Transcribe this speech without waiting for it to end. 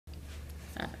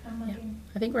Yeah,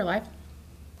 I think we're live.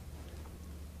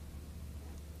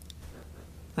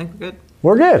 I think we're good.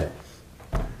 We're good.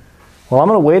 Well, I'm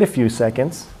going to wait a few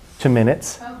seconds to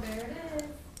minutes. Oh, there it is.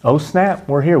 Oh, snap.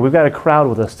 We're here. We've got a crowd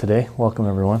with us today. Welcome,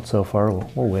 everyone. So far,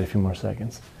 we'll wait a few more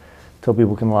seconds until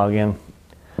people can log in.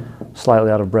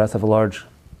 Slightly out of breath. I have a large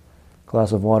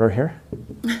glass of water here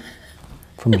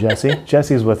from Jesse.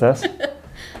 Jesse's with us.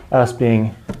 Us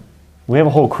being, we have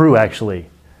a whole crew, actually.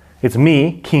 It's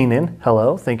me, Keenan.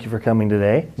 Hello. Thank you for coming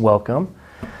today. Welcome.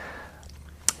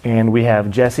 And we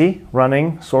have Jesse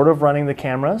sort of running the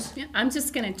cameras. Yeah, I'm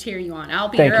just going to cheer you on. I'll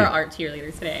be Thank your you. art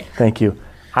cheerleader today. Thank you.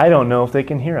 I don't know if they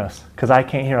can hear us because I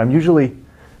can't hear. I'm usually,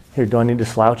 here, do I need to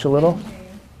slouch a little?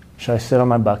 Should I sit on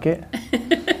my bucket?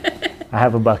 I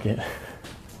have a bucket.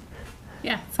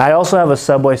 Yeah. I also have a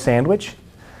Subway sandwich.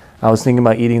 I was thinking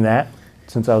about eating that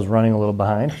since I was running a little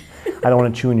behind. I don't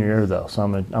want to chew in your ear though, so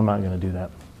I'm not going to do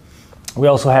that. We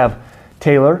also have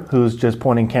Taylor, who's just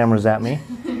pointing cameras at me.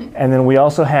 And then we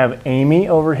also have Amy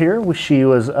over here. She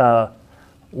was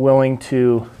willing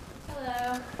to...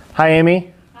 Hello. Hi,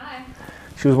 Amy. Hi.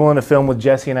 She was willing to film with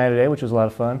Jesse and I today, which was a lot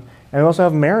of fun. And we also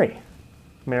have Mary.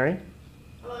 Mary?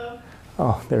 Hello.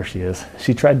 Oh, there she is.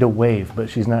 She tried to wave, but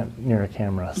she's not near a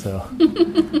camera, so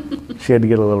she had to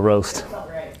get a little roast.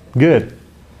 Good.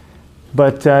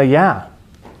 But yeah,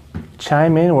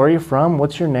 chime in. Where are you from?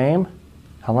 What's your name?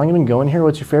 How long have you been going here?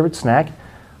 What's your favorite snack?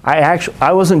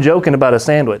 I wasn't joking about a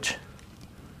sandwich.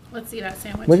 Let's see that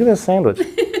sandwich. Look at this sandwich.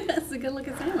 That's a good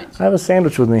looking sandwich. I have a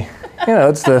sandwich with me. You know,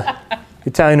 it's the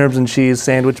Italian herbs and cheese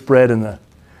sandwich bread and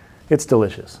it's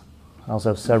delicious. I also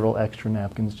have several extra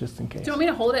napkins just in case. Do you want me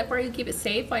to hold it for you, keep it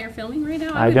safe while you're filming right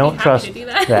now? I would don't be happy trust to do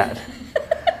that. that.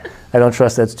 I don't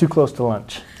trust that. It's too close to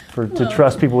lunch to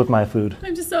trust people with my food.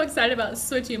 I'm just so excited about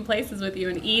switching places with you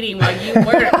and eating while you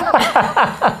work.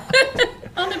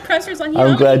 All the pressure's on you.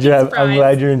 I'm glad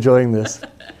you're enjoying this.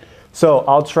 So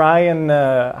I'll try and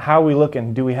how are we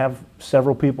looking? Do we have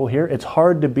several people here? It's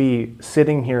hard to be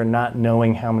sitting here not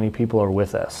knowing how many people are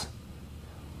with us.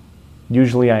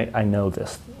 Usually I know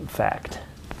this fact.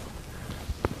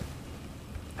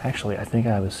 Actually, I think I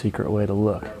have a secret way to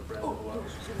look.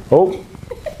 Oh,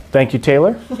 thank you,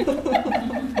 Taylor.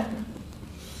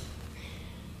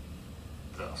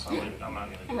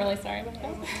 I'm really sorry about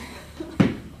that.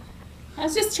 I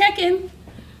was just checking.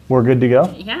 We're good to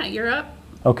go? Yeah, you're up.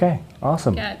 Okay,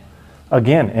 awesome. Good.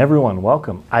 Again, everyone,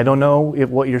 welcome. I don't know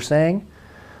what you're saying.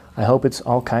 I hope it's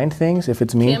all kind things. If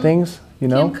it's mean things, you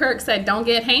know. Kim Kirk said, don't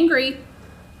get hangry.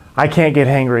 I can't get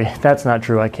hangry. That's not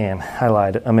true. I can. I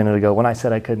lied a minute ago. When I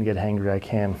said I couldn't get hangry, I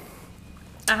can.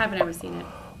 I haven't ever seen it.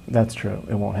 That's true.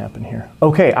 It won't happen here.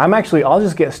 Okay, I'll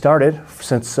just get started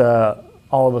since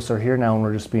all of us are here now and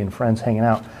we're just being friends hanging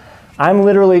out. I'm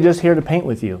literally just here to paint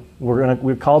with you.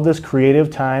 We called this Creative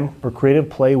Time or Creative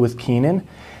Play with Keenan,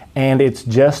 and it's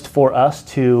just for us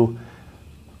to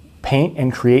paint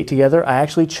and create together. I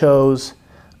actually chose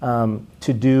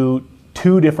to do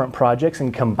 2 different projects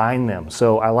and combine them.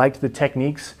 So I liked the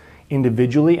techniques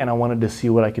individually and I wanted to see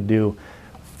what I could do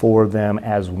for them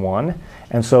as one.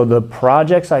 And so the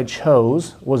projects I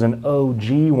chose was an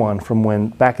OG one from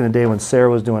back in the day when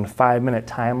Sarah was doing 5-minute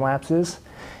time lapses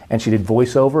and she did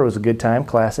voiceover. It was a good time,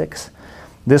 classics.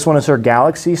 This one is her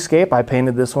Galaxy scape. I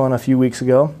painted this one a few weeks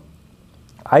ago.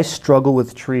 I struggle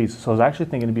with trees, so I was actually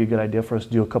thinking it'd be a good idea for us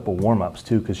to do a couple warm-ups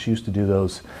too, because she used to do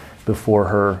those before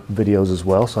her videos as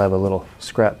well. So I have a little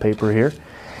scrap paper here.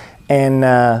 And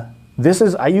I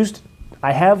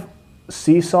have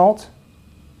sea salt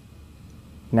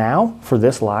now for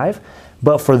this live,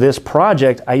 but for this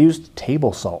project I used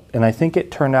table salt and I think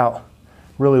it turned out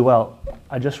really well.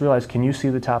 I just realized, can you see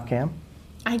the top cam?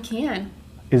 I can.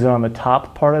 Is it on the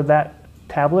top part of that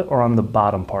tablet or on the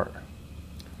bottom part?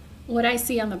 What I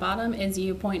see on the bottom is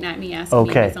you pointing at me asking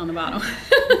me what's on the bottom.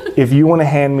 If you want to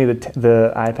hand me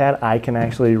the iPad, I can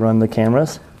actually run the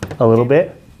cameras a little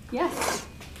bit. Yes.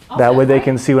 That way they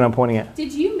can see what I'm pointing at.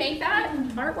 Did you make that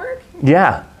artwork?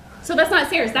 Yeah. So that's not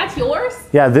Sarah's, that's yours?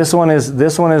 Yeah, this one is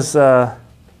mine.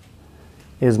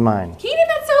 Keenan,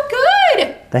 that's so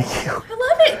good! Thank you. I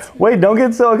love it. Wait, don't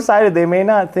get so excited. They may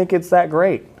not think it's that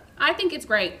great. I think it's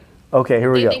great. Okay,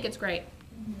 here we go. They think it's great.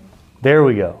 There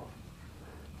we go.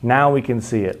 Now we can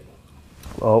see it.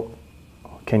 Oh,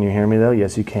 can you hear me though?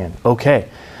 Yes, you can. Okay,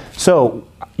 so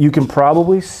you can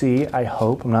probably see, I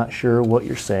hope, I'm not sure what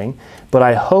you're saying, but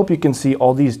I hope you can see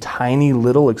all these tiny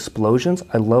little explosions.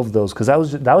 I love those because that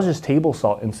was just table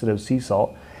salt instead of sea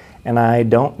salt. And I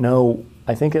don't know,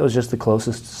 I think it was just the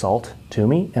closest salt to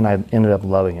me and I ended up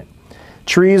loving it.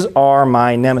 Trees are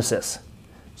my nemesis.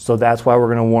 So that's why we're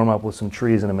gonna warm up with some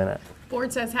trees in a minute.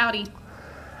 Ford says howdy.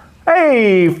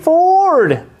 Hey, Ford!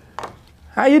 board.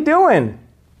 How you doing?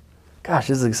 Gosh,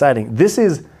 this is exciting. This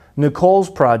is Nicole's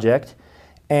project,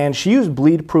 and she used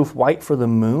bleed-proof white for the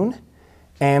moon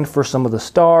and for some of the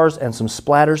stars and some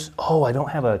splatters. Oh, I don't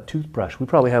have a toothbrush. We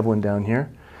probably have one down here.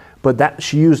 But that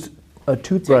she used a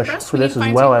toothbrush for this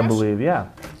as well, I believe. Yeah.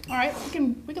 All right, we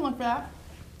can look for that.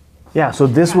 Yeah, so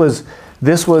this was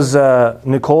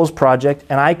Nicole's project,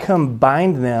 and I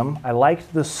combined them. I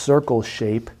liked the circle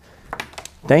shape.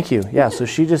 Thank you. Yeah, so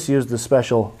she just used the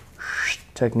special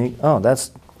technique. Oh,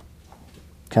 that's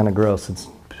kind of gross. It's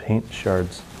paint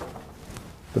shards,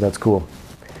 but that's cool.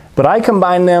 But I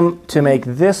combined them to make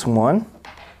this one,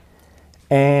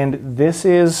 and this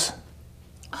is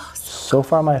so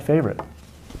far my favorite.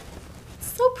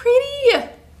 So pretty.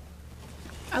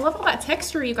 I love all that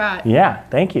texture you got. Yeah,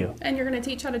 thank you. And you're going to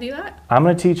teach how to do that? I'm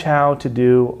going to teach how to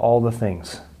do all the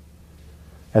things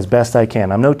as best I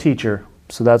can. I'm no teacher,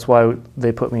 so that's why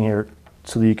they put me here,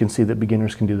 so that you can see that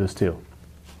beginners can do this too.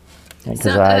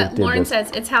 So Lauren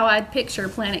says, it's how I'd picture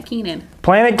Planet Keenan.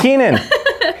 Planet Keenan.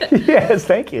 Yes,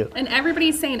 thank you. And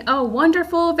everybody's saying, oh,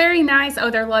 wonderful, very nice. Oh,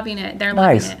 they're loving it. They're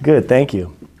loving it. Nice, good, thank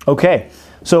you. Okay,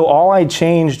 so all I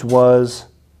changed was,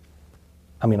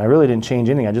 I really didn't change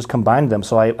anything. I just combined them.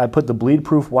 So I put the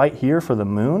bleed-proof white here for the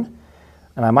moon,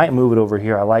 and I might move it over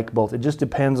here. I like both. It just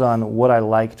depends on what I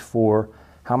liked for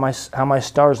how my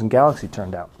stars and galaxy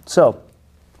turned out. So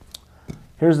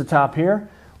here's the top here.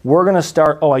 We're going to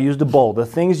start, oh, I used a bowl. The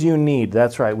things you need,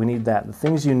 that's right, we need that. The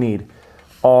things you need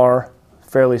are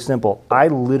fairly simple. I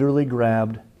literally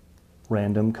grabbed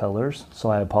random colors, so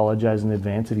I apologize in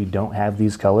advance if you don't have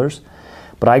these colors.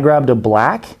 But I grabbed a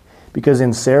black, because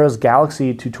in Sarah's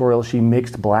Galaxy tutorial, she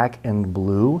mixed black and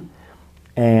blue,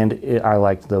 and I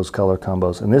liked those color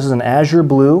combos. And this is an azure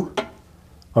blue,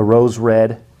 a rose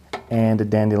red, and a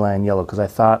dandelion yellow, because I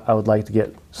thought I would like to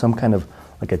get some kind of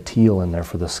like a teal in there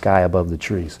for the sky above the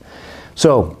trees.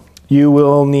 So you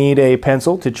will need a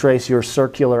pencil to trace your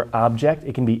circular object.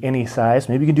 It can be any size.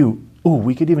 Maybe you can do,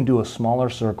 we could even do a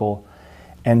smaller circle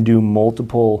and do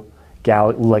multiple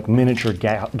like miniature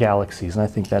galaxies, and I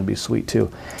think that'd be sweet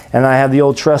too. And I have the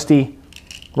old trusty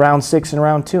round 6 and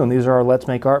round 2, and these are our Let's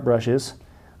Make Art brushes.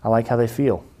 I like how they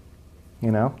feel,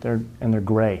 they're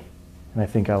gray, and I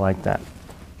think I like that.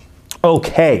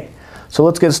 Okay, so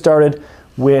let's get started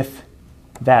with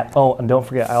that. Oh, and don't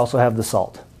forget, I also have the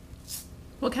salt.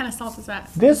 What kind of salt is that?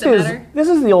 This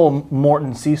is the old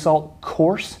Morton sea salt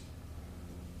coarse.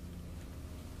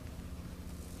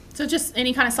 So just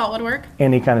any kind of salt would work?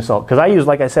 Any kind of salt, because I use,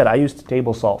 like I said, I used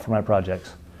table salt for my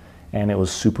projects, and it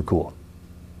was super cool.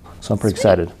 So I'm pretty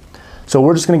excited. So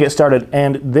we're just going to get started,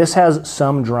 and this has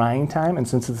some drying time, and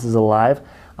since this is alive,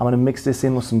 I'm going to mix this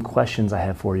in with some questions I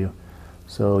have for you.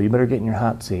 So you better get in your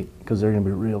hot seat, because they're going to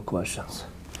be real questions.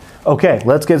 Okay,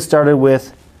 let's get started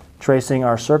with tracing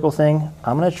our circle thing.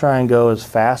 I'm going to try and go as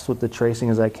fast with the tracing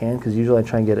as I can, because usually I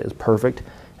try and get it as perfect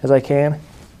as I can.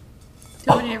 Do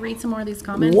you want me to read some more of these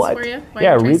comments for you?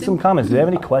 Yeah, read some comments. Do you have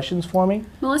any questions for me?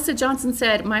 Melissa Johnson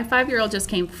said, my 5-year-old just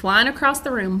came flying across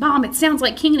the room. Mom, it sounds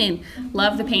like Keenan.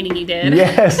 Love the painting you did.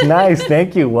 Yes, nice.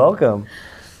 Thank you. Welcome.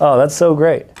 Oh, that's so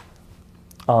great.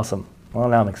 Awesome. Well,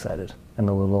 now I'm excited and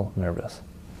a little nervous.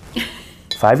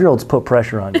 5-year-olds put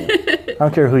pressure on you. I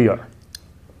don't care who you are.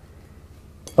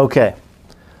 Okay.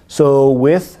 So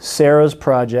with Sarah's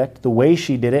project, the way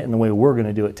she did it and the way we're going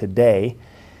to do it today,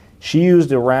 she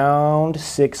used around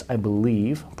 6, I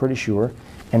believe, I'm pretty sure,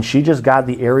 and she just got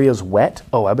the areas wet.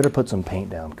 Oh, I better put some paint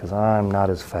down because I'm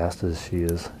not as fast as she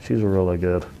is. She's really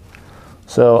good.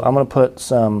 So I'm going to put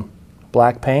some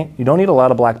black paint. You don't need a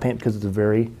lot of black paint because it's a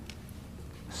very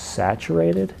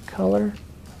saturated color.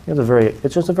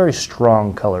 It's just a very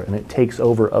strong color, and it takes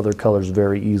over other colors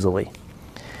very easily.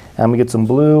 And I'm going to get some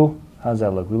blue. How does that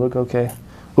look? We look okay?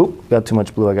 Oop, got too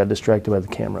much blue. I got distracted by the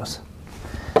cameras.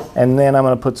 And then I'm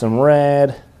going to put some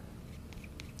red.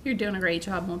 You're doing a great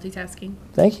job multitasking.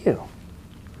 Thank you.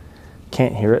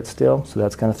 Can't hear it still, so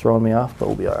that's kind of throwing me off, but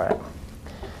we'll be all right.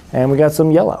 And we got some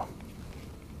yellow.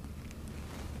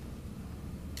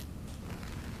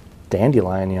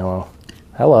 Dandelion yellow.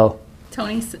 Hello.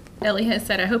 Tony Elliott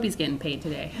said, I hope he's getting paid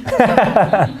today.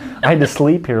 I had to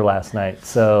sleep here last night,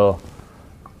 so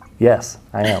yes,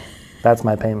 I am. That's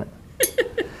my payment.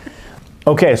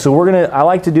 Okay, so I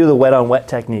like to do the wet on wet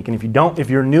technique, and if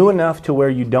you're new enough to where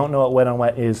you don't know what wet on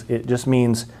wet is, it just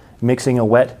means mixing a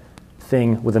wet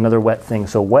thing with another wet thing.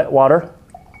 So wet water,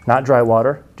 not dry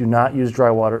water. Do not use dry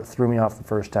water. It threw me off the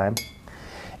first time.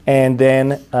 And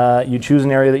then you choose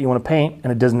an area that you want to paint,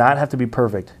 and it does not have to be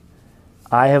perfect.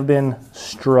 I have been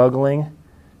struggling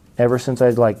ever since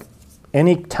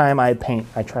any time I paint,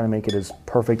 I try to make it as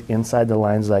perfect inside the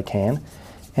lines as I can.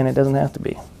 and it doesn't have to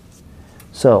be.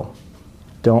 So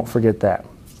don't forget that.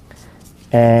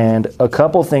 And a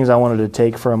couple things I wanted to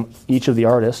take from each of the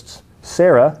artists.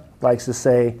 Sarah likes to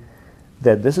say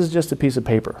that this is just a piece of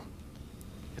paper.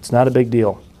 It's not a big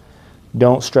deal.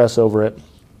 Don't stress over it.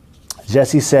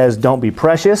 Jessie says don't be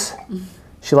precious.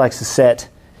 She likes to set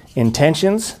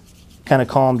intentions, kind of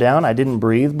calm down. I didn't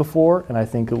breathe before, and I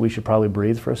think that we should probably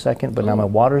breathe for a second, but now my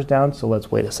water's down, so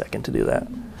let's wait a second to do that.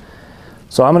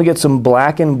 So I'm going to get some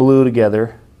black and blue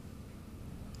together,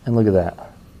 and look at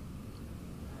that.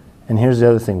 And here's the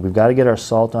other thing. We've got to get our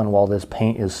salt on while this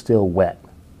paint is still wet.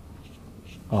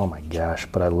 Oh my gosh,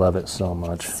 but I love it so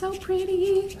much. So pretty.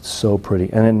 It's so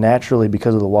pretty. And it naturally,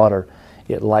 because of the water,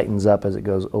 it lightens up as it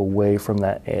goes away from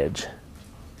that edge.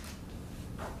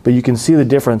 But you can see the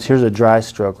difference. Here's a dry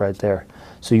stroke right there.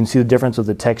 So you can see the difference of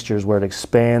the textures where it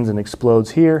expands and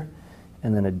explodes here,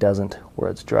 and then it doesn't where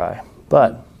it's dry.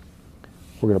 But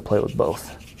we're going to play with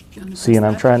both. See, and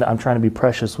I'm trying to be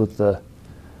precious with the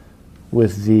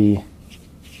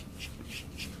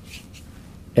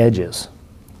edges.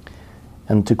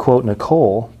 And to quote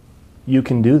Nicole, you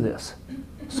can do this.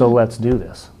 So let's do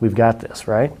this. We've got this,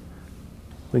 right?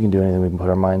 We can do anything we can put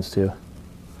our minds to,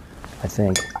 I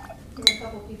think. There were a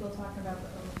couple people talking about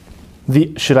the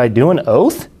oath. Should I do an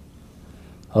oath?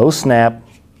 Oh, snap.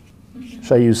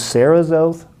 Should I use Sarah's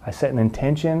oath? I set an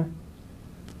intention.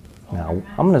 No,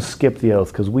 I'm going to skip the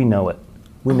oath because we know it.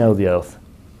 We know the oath.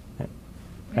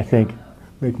 I think.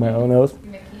 Make my own oath.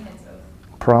 Make Keenan's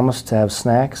oath. Promise to have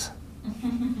snacks.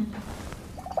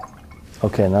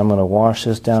 Okay, now I'm going to wash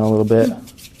this down a little bit.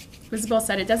 Isabel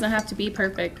said it doesn't have to be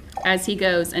perfect as he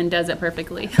goes and does it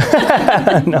perfectly.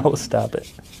 No, stop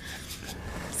it.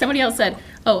 Somebody else said,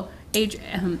 oh,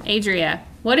 Adria,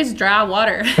 what is dry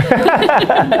water?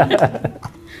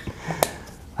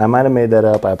 I might have made that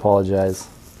up. I apologize.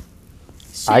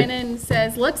 Shannon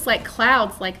says, looks like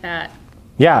clouds like that.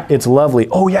 Yeah, it's lovely.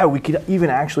 Oh yeah, we could even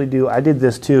actually do, I did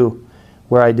this too,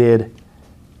 where I did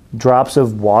drops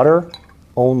of water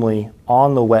only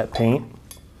on the wet paint,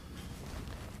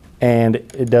 and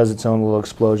it does its own little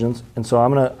explosions. And so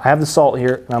I have the salt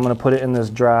here, and I'm gonna put it in this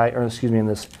in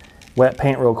this wet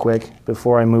paint real quick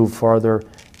before I move farther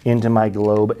into my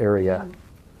globe area.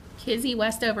 Kizzy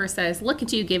Westover says, look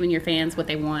at you giving your fans what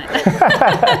they want.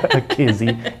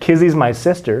 Kizzy. Kizzy's my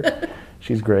sister.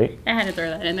 She's great. I had to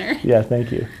throw that in there. Yeah,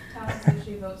 thank you. Thomas says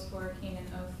she votes for a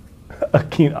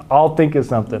Keenan oath. I'll think of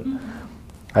something.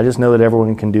 I just know that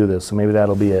everyone can do this, so maybe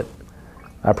that'll be it.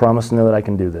 I promise to know that I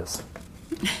can do this.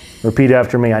 Repeat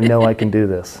after me. I know I can do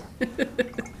this.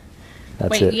 That's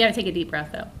Wait, it. you got to take a deep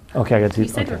breath, though. Okay, I got to. You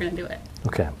said okay. we're going to do it.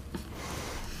 Okay.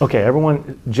 Okay,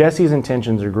 everyone, Jessie's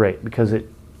intentions are great because it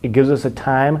gives us a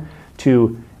time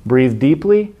to breathe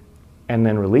deeply and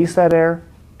then release that air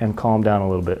and calm down a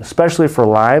little bit. Especially for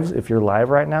lives. If you're live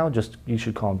right now, you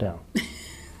should calm down.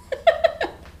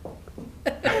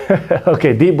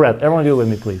 Okay, deep breath. Everyone do it with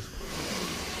me, please.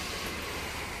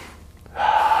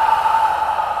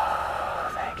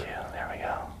 Thank you. There we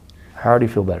go. I already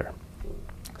feel better.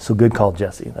 So good call,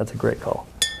 Jessie. That's a great call.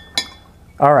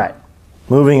 All right,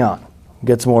 moving on.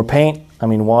 Get some more paint,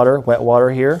 water, wet water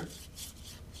here.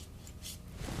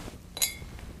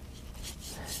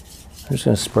 I'm just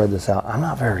gonna spread this out. I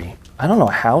don't know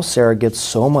how Sarah gets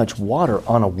so much water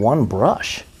on one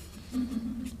brush.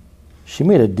 She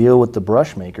made a deal with the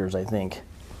brush makers, I think.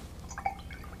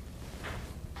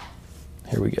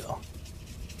 Here we go.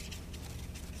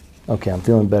 Okay, I'm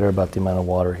feeling better about the amount of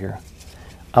water here.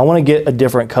 I want to get a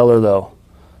different color though,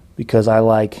 because I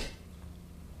like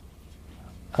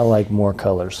more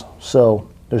colors. So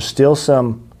there's still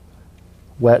some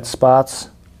wet spots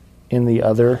in the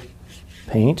other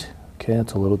paint. Okay,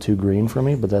 it's a little too green for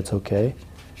me, but that's okay.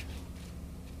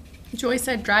 Joy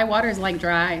said dry water is like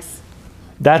dry ice.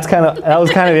 That was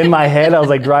kind of in my head. I was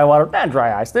like, dry water, not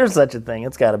dry ice. There's such a thing.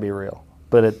 It's got to be real.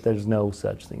 But there's no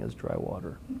such thing as dry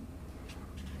water.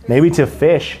 Maybe to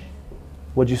fish.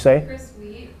 What'd you say? Chris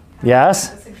Wheat Yes?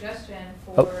 has a suggestion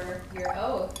for your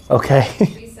oath. Okay.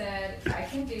 She said, I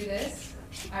can do this,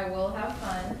 I will have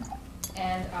fun,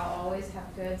 and I'll always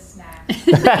have good snacks.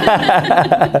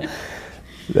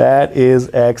 That is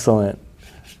excellent.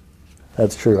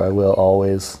 That's true. I will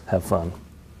always have fun.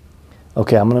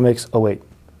 Okay, I'm going to mix. Oh, wait.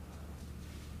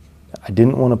 I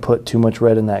didn't want to put too much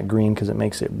red in that green because it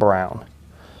makes it brown.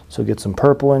 So get some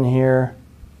purple in here.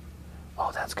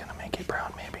 Oh, that's going to make it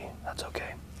brown maybe. That's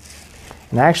okay.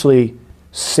 And actually,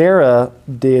 Sarah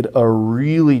did a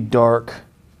really dark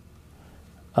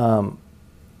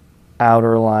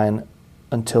outer line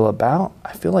until about,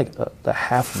 I feel like the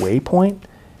halfway point.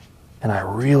 And I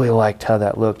really liked how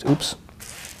that looked. Oops.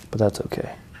 But that's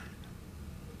okay.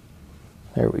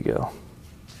 There we go.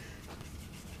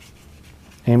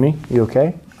 Amy, you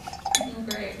okay? I'm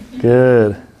great.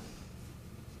 Good.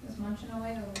 Just munching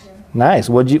away over here. Nice.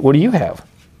 What do you have?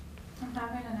 I'm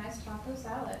having a nice taco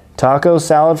salad. Taco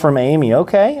salad from Amy.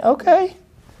 Okay, okay.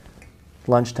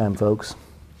 Lunchtime, folks.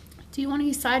 Do you want to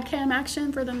use side cam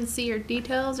action for them to see your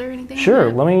details or anything? Sure.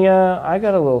 like that? Let me. I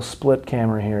got a little split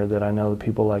camera here that I know that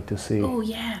people like to see. Oh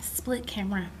yeah, split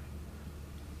camera.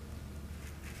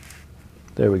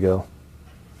 There we go.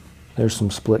 There's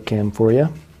some split cam for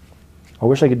you. I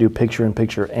wish I could do picture in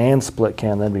picture and split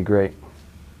cam. That'd be great.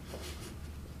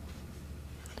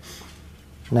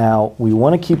 Now we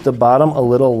want to keep the bottom a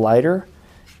little lighter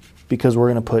because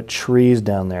we're going to put trees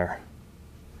down there.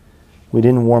 We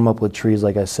didn't warm up with trees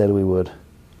like I said we would.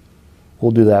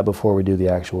 We'll do that before we do the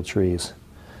actual trees.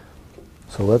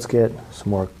 So let's get some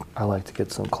more. I like to get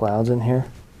some clouds in here.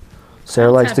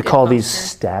 Sarah Clouds likes have to good call these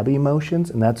posture. stabby motions,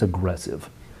 and that's aggressive.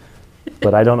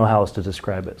 But I don't know how else to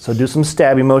describe it. So do some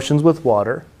stabby motions with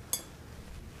water.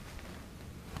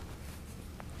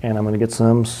 And I'm going to get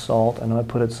some salt. I know I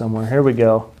put it somewhere. Here we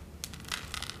go.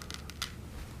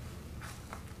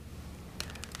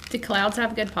 Do clouds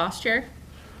have good posture?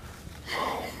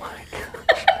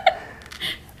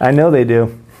 I know they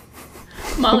do.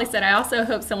 Molly said, I also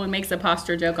hope someone makes a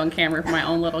posture joke on camera for my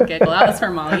own little giggle. That was for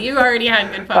Molly. You already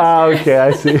had good Oh, posture. okay,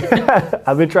 I see.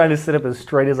 I've been trying to sit up as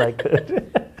straight as I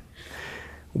could,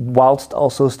 whilst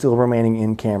also still remaining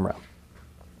in camera.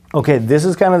 Okay, this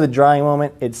is kind of the drying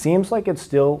moment. It seems like it's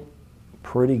still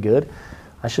pretty good.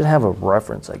 I should have a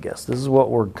reference, I guess. This is what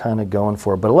we're kind of going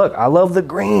for. But look, I love the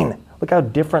green. Look how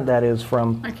different that is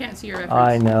from... I can't see your reference.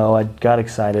 I know, I got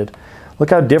excited. Look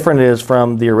how different it is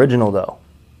from the original, though.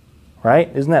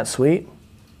 Right? Isn't that sweet?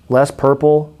 Less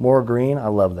purple, more green. I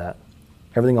love that.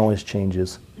 Everything always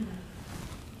changes.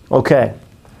 Okay,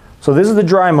 so this is the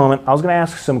dry moment. I was going to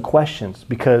ask some questions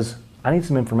because I need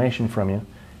some information from you.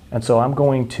 And so I'm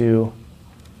going to,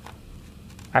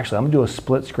 actually, I'm going to do a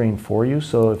split screen for you.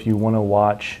 So if you want to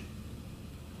watch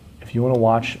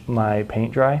my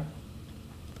paint dry,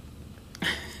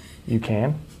 you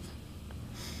can.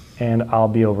 And I'll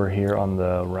be over here on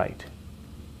the right.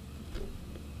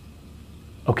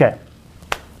 Okay,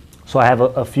 so I have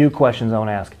a few questions I want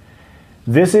to ask.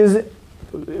 This is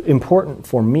important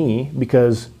for me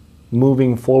because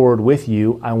moving forward with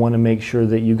you, I want to make sure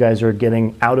that you guys are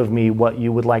getting out of me what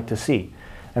you would like to see.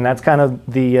 And that's kind of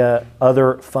the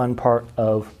other fun part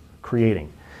of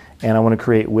creating. And I want to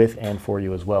create with and for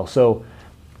you as well. So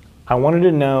I wanted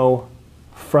to know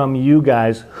from you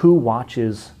guys who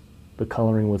watches the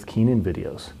Coloring with Keenan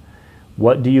videos.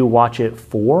 What do you watch it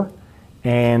for?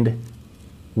 And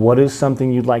what is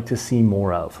something you'd like to see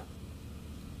more of,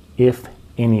 if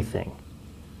anything?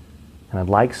 And I'd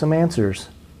like some answers.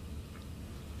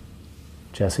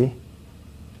 Jesse?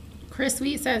 Chris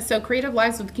Sweet says, so Creative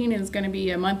Lives with Keenan is going to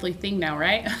be a monthly thing now,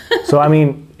 right? So, I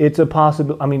mean, it's a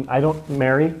possibility. I mean,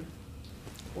 Mary,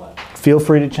 What? feel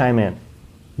free to chime in.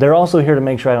 They're also here to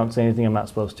make sure I don't say anything I'm not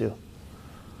supposed to.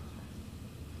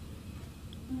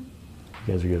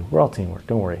 You guys are good. We're all teamwork.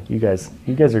 Don't worry. You guys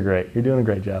are great. You're doing a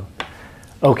great job.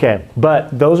 Okay,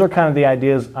 but those are kind of the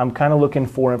ideas. I'm kind of looking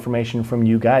for information from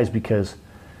you guys because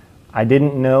I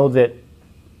didn't know that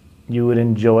you would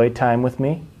enjoy time with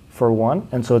me, for one.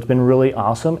 And so it's been really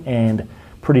awesome and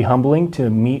pretty humbling to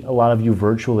meet a lot of you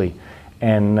virtually.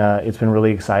 And it's been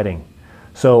really exciting.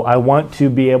 So I want to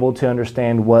be able to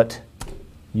understand what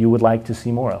you would like to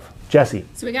see more of. Jesse.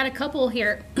 So we got a couple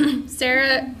here.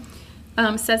 Sarah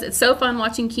says, it's so fun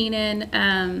watching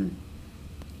Keenan.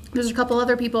 There's a couple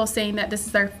other people saying that this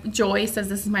is their, Joy says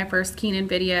this is my first Keenan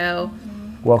video.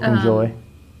 Welcome, Joy.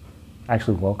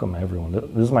 Actually, welcome everyone.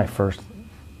 This is my first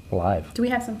live. Do we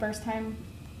have some first time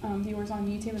viewers on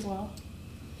YouTube as well?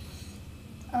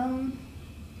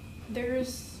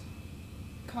 There's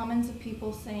comments of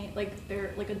people saying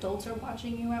they're adults are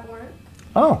watching you at work.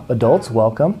 Oh, adults,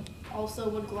 welcome. Also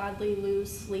would gladly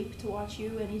lose sleep to watch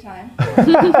you anytime.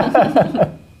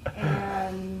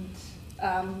 And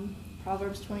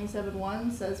Proverbs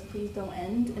 27:1 says, please don't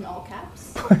end in all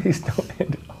caps. Please don't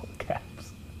end in all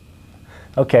caps.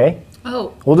 Okay.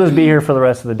 Oh, We'll just be here for the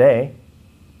rest of the day.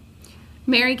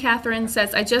 Mary Catherine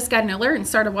says, I just got an alert and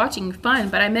started watching. Fun,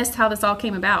 but I missed how this all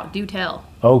came about. Do tell.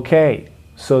 Okay.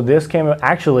 So this came,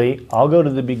 actually, I'll go to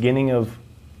the beginning of,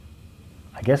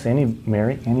 I guess,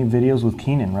 Mary, any videos with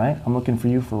Keenan, right? I'm looking for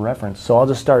you for reference. So I'll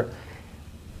just start.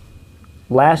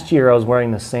 Last year I was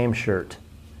wearing the same shirt.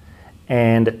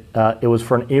 And it was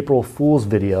for an April Fool's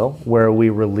video where we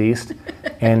released,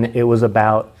 and it was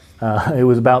about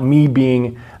me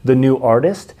being the new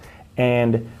artist.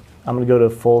 And I'm gonna go to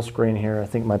full screen here. I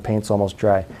think my paint's almost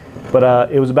dry.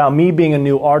 But it was about me being a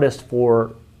new artist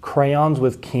for Crayons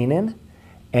with Keenan,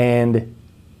 and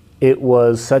it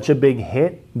was such a big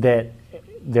hit that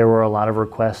there were a lot of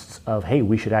requests of, hey,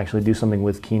 we should actually do something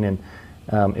with Keenan.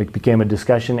 It became a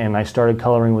discussion, and I started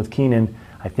coloring with Keenan,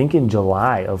 I think in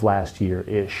July of last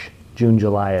year-ish, June,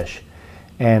 July-ish.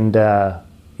 And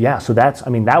yeah, so that's, I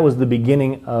mean, that was the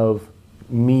beginning of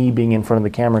me being in front of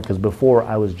the camera, because before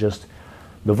I was just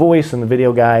the voice and the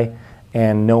video guy,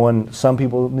 and no one, some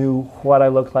people knew what I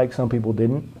looked like, some people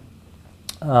didn't.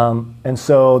 And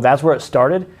so that's where it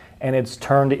started, and it's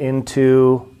turned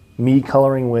into me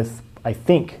coloring with, I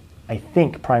think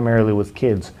primarily with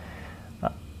kids.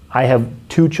 I have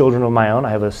 2 children of my own. I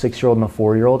have a 6-year-old and a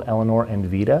 4-year-old, Eleanor and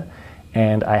Vita,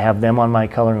 and I have them on my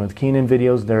Coloring with Keenan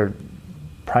videos. They're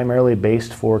primarily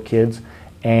based for kids,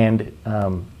 and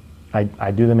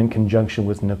I do them in conjunction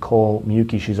with Nicole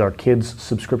Muki. She's our kids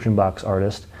subscription box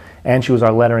artist, and she was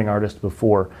our lettering artist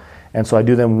before. And so I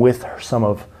do them with some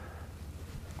of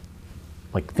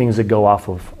like things that go off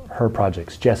of her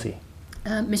projects. Jessie.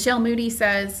 Michelle Moody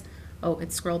says, oh,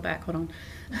 it's scrolled back, hold on.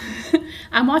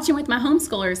 I'm watching with my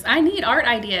homeschoolers. I need art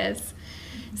ideas.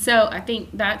 So I think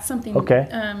that's something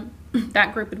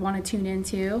that group would want to tune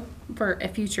into for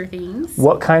future things.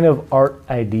 What kind of art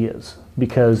ideas?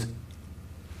 Because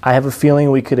I have a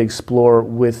feeling we could explore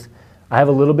with, I have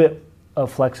a little bit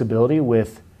of flexibility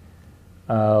with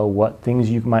what things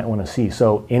you might want to see.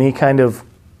 So any kind of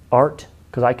art,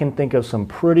 because I can think of some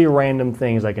pretty random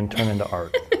things I can turn into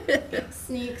art.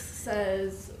 Sneaks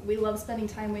says, we love spending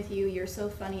time with you. You're so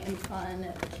funny and fun.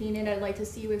 Keenan, I'd like to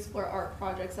see you explore art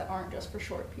projects that aren't just for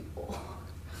short people.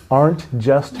 Aren't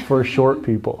just for short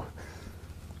people.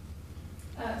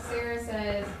 Sarah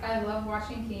says, I love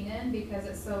watching Keenan because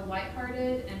it's so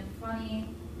lighthearted and funny,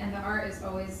 and the art is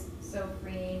always so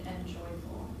freeing and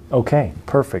joyful. Okay,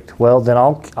 perfect. Well, then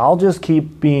I'll just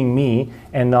keep being me,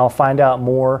 and I'll find out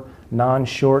more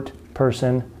non-short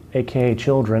person, aka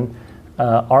children,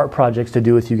 art projects to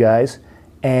do with you guys.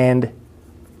 And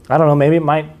I don't know,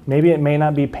 maybe it may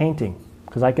not be painting,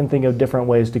 because I can think of different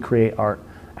ways to create art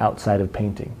outside of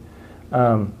painting.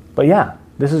 But yeah,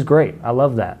 this is great. I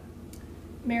love that.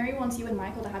 Mary wants you and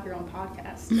Michael to have your own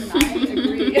podcast, and I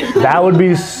agree. That would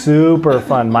be super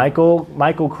fun.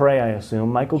 Michael Cray, I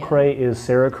assume. Michael Cray is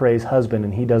Sarah Cray's husband,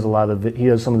 and he does he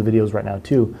does some of the videos right now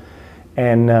too.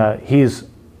 And he's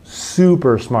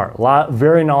super smart,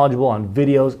 very knowledgeable on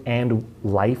videos and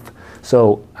life.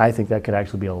 So I think that could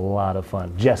actually be a lot of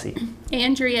fun. Jessie.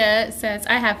 Andrea says,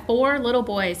 I have 4 little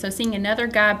boys, so seeing another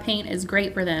guy paint is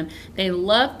great for them. They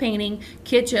love painting.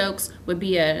 Kid jokes would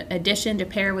be an addition to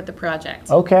pair with the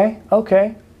project.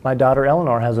 Okay. My daughter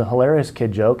Eleanor has a hilarious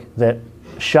kid joke that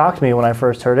shocked me when I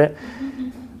first heard it.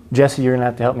 Jessie, you're gonna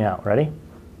have to help me out. Ready?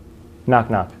 Knock,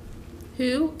 knock.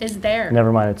 Who is there?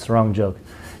 Never mind, it's the wrong joke.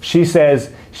 She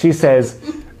says,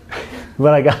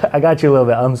 but I got you a little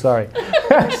bit, I'm sorry.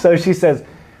 So she says,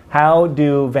 how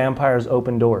do vampires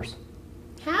open doors?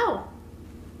 How?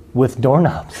 With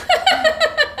doorknobs.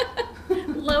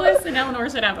 Lois and Eleanor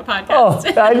should have a podcast. Oh,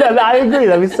 I agree,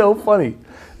 that'd be so funny.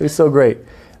 It's so great.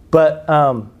 But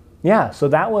yeah, so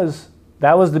that was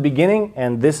the beginning,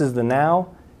 and this is the now.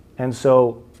 And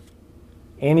so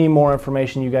any more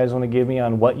information you guys want to give me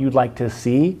on what you'd like to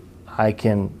see, I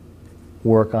can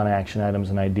work on action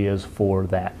items and ideas for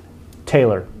that.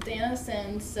 Taylor.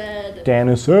 Dannison said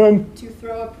to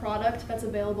throw a product that's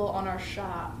available on our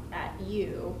shop at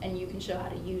you, and you can show how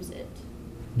to use it.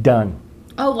 Done.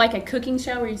 Oh, like a cooking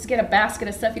show where you just get a basket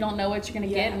of stuff you don't know what you're going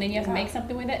to get, and then you have to make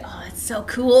something with it? Oh, that's so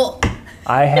cool.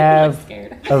 I have... I'm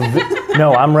scared.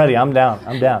 No, I'm ready. I'm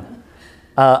down.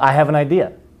 I have an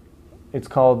idea. It's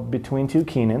called Between Two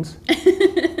Keenans.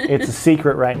 It's a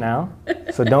secret right now,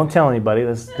 so don't tell anybody.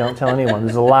 Don't tell anyone.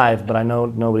 This is live, but I know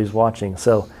nobody's watching.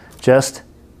 So just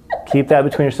keep that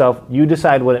between yourself. You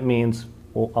decide what it means.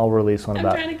 I'll release one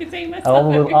about it. I'm trying to contain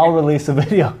myself. I'll release a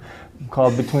video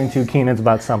called Between Two Keenans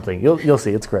about something. You'll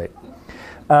see. It's great.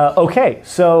 Okay,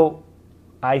 so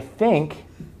I think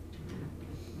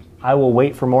I will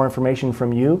wait for more information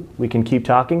from you. We can keep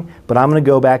talking, but I'm going to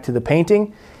go back to the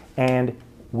painting, and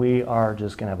we are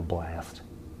just going to have a blast.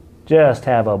 Just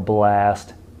have a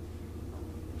blast.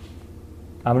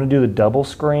 I'm going to do the double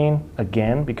screen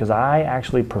again because I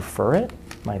actually prefer it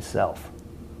myself.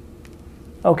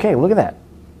 Okay, look at that.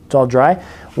 It's all dry.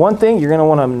 One thing, you're going to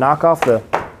want to knock off the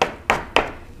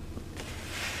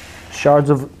shards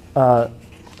of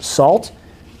salt,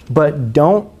 but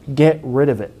don't get rid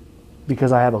of it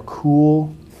because I have a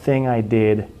cool thing I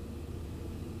did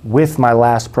with my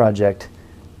last project.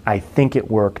 I think it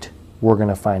worked. We're going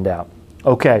to find out.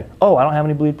 Okay. Oh, I don't have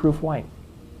any bleed-proof white.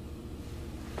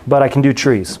 but I can do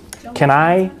trees. Can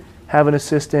I have an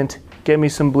assistant get me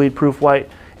some bleed-proof white?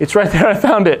 It's right there. I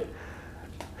found it.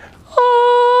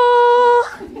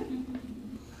 Oh.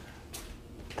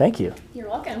 Thank you. You're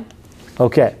welcome.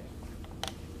 Okay.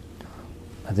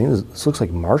 I think this looks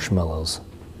like marshmallows.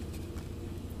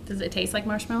 Does it taste like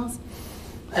marshmallows?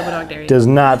 Double dog dare you. Does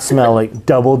not smell like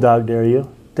double dog dare you.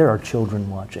 There are children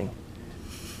watching.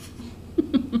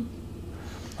 I'm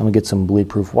gonna get some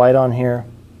bleed-proof white on here.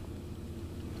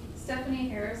 Stephanie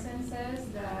Harrison says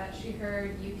that she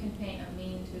heard you can paint a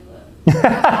mean tulip.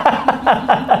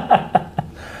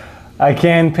 I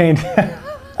can paint.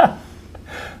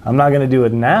 I'm not gonna do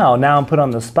it now. Now I'm put on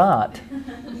the spot.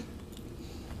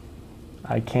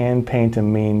 I can paint a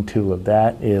mean tulip.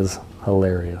 That is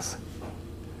hilarious.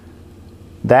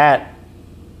 That,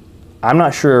 I'm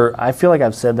not sure, I feel like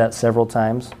I've said that several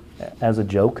times as a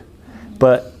joke,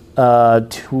 but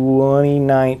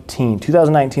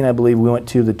 2019, I believe, we went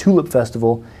to the Tulip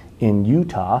Festival in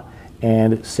Utah,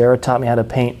 and Sarah taught me how to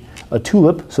paint a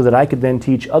tulip so that I could then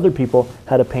teach other people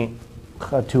how to paint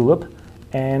a tulip.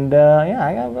 And yeah,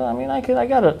 I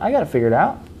got it figured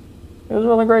out. It was a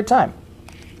really great time.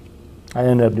 I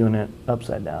ended up doing it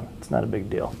upside down. It's not a big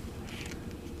deal.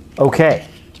 Okay,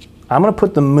 I'm gonna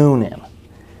put the moon in.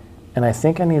 And I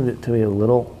think I need it to be a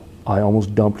little, I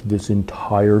almost dumped this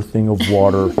entire thing of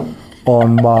water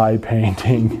on my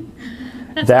painting.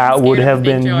 That would have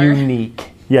been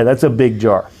unique. Yeah, that's a big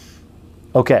jar.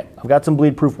 Okay, I've got some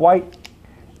bleed-proof white,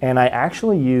 and I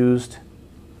actually used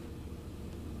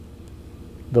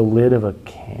the lid of a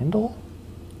candle.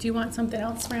 Do you want something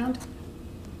else round?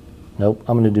 Nope,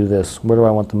 I'm gonna do this. Where do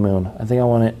I want the moon? I think I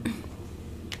want it.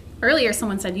 Earlier,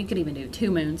 someone said you could even do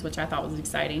 2 moons, which I thought was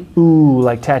exciting. Ooh,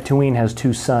 like Tatooine has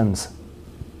 2 suns.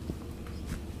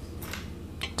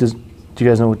 Do you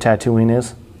guys know what Tatooine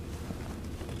is?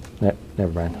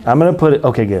 Never mind. I'm gonna put it,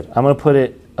 okay, good. I'm gonna put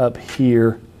it up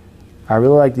here. I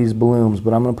really like these blooms,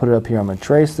 but I'm gonna put it up here. I'm gonna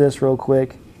trace this real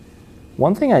quick.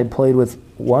 One thing I played with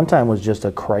one time was just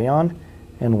a crayon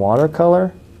and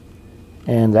watercolor,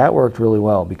 and that worked really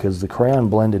well because the crayon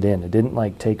blended in. It didn't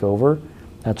like take over.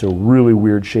 That's a really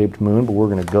weird shaped moon, but we're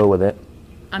gonna go with it.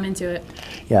 I'm into it.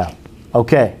 Yeah,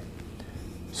 okay.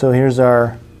 So here's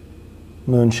our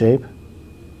moon shape.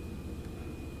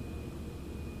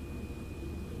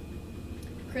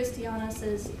 Christiana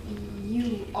says,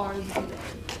 you are the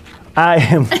I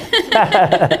am.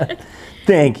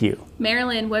 Thank you.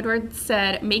 Marilyn Woodward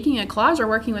said, making a collage or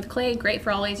working with clay, great for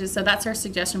all ages. So that's our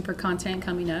suggestion for content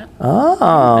coming up.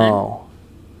 Oh,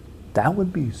 that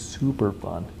would be super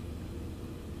fun.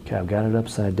 Okay, I've got it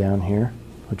upside down here,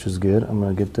 which is good. I'm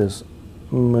gonna get this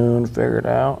moon figured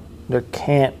out.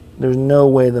 There's no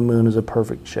way the moon is a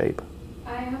perfect shape.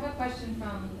 I have a question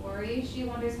from Lori. She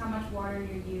wonders how much water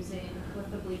you're using with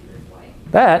the bleed-proof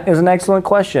white. That is an excellent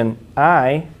question.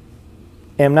 I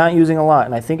am not using a lot,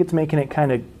 and I think it's making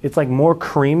it it's like more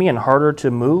creamy and harder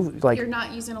to move. Like you're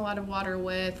not using a lot of water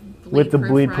with the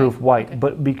bleed-proof white, okay.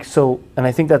 But and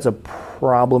I think that's a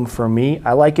problem for me.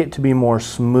 I like it to be more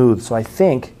smooth, so I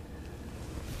think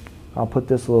I'll put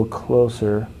this a little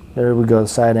closer. There we go,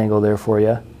 side angle there for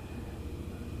you.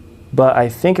 But I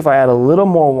think if I add a little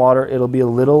more water, it'll be a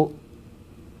little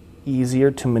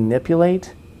easier to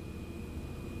manipulate.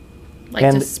 Like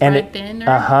to spread thinner?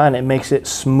 And it makes it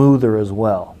smoother as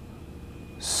well.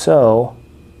 So,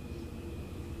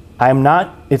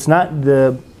 my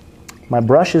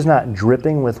brush is not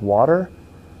dripping with water.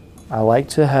 I like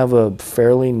to have a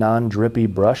fairly non-drippy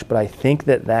brush, but I think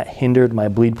that hindered my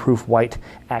bleed-proof white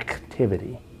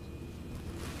activity.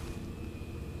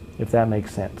 If that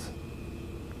makes sense.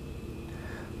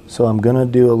 So I'm gonna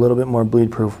do a little bit more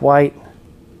bleed-proof white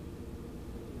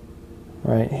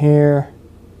right here.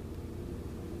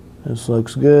 This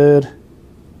looks good.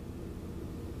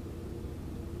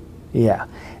 Yeah,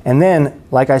 and then,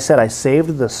 like I said, I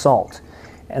saved the salt.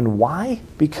 And why?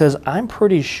 Because I'm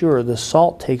pretty sure the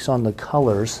salt takes on the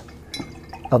colors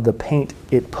of the paint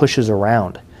it pushes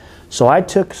around. So I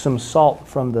took some salt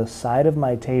from the side of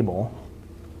my table,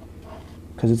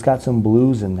 because it's got some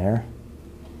blues in there,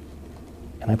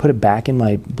 and I put it back in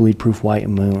my bleed-proof white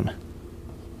moon.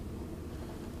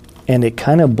 And it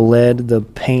kind of bled the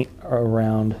paint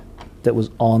around that was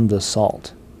on the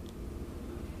salt.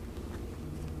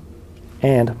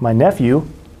 And my nephew,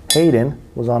 Hayden,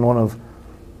 was on one of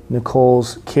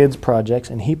Nicole's kids projects,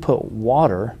 and he put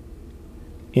water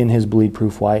in his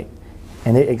bleed-proof white,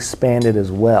 and it expanded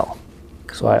as well.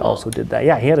 Cool. So I also did that.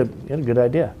 Yeah, he had a good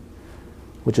idea,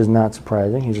 which is not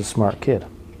surprising. He's a smart kid.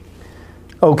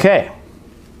 Okay.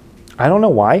 I don't know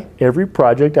why every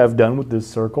project I've done with this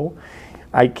circle,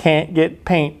 I can't get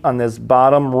paint on this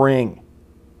bottom ring.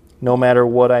 no matter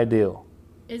what I do.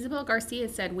 Isabel Garcia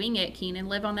said, wing it, Keenan,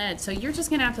 live on the edge. So you're just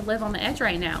going to have to live on the edge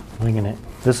right now. Winging it.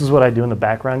 This is what I do in the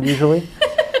background usually.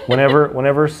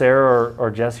 Whenever Sarah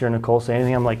or Jesse or Nicole say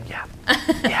anything, I'm like, yeah.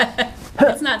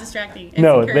 It's not distracting. It's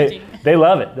No, encouraging. they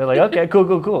love it. They're like, okay,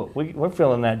 cool. We're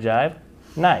feeling that jive.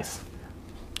 Nice.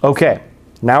 Okay,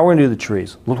 now we're going to do the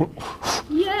trees.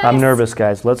 Yes. I'm nervous,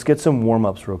 guys. Let's get some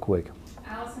warm-ups real quick.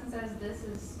 Allison says this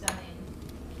is stunning.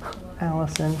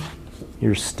 Allison,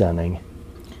 you're stunning.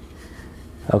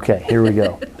 Okay, here we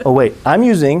go. Oh, wait, I'm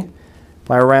using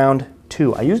my round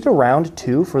 2. I used a round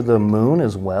 2 for the moon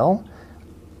as well.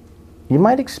 You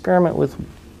might experiment with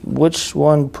which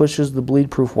one pushes the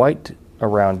bleed-proof white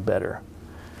around better.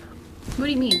 What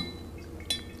do you mean?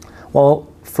 Well,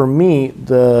 for me,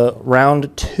 the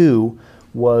round 2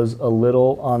 was a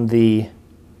little on the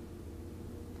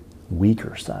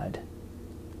weaker side.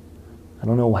 I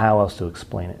don't know how else to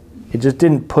explain it. It just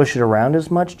didn't push it around as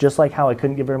much, just like how I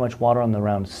couldn't get very much water on the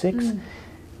round 6.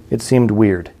 It seemed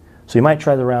weird. So you might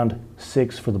try the round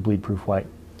 6 for the bleed-proof white.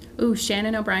 Ooh,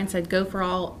 Shannon O'Brien said, go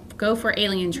for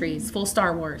alien trees, full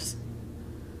Star Wars.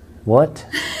 What?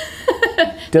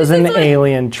 Does an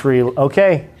alien tree?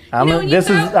 Okay, all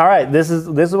right. This is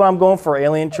what I'm going for.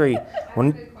 Alien tree. I have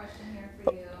a good question here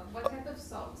for you. What type of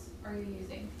salt are you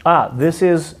using? This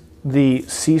is the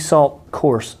sea salt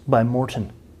course by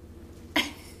Morton.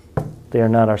 They are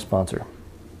not our sponsor.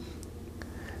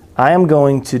 I am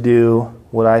going to do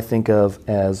what I think of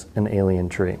as an alien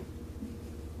tree.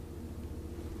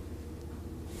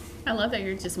 I love that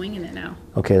you're just winging it now.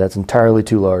 Okay, that's entirely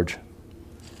too large.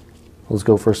 Let's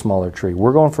go for a smaller tree.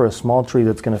 We're going for a small tree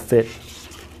that's going to fit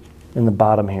in the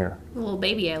bottom here. A little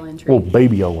baby alien tree. Little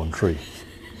baby alien tree.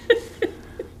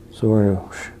 So we're going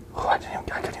to... Oh, I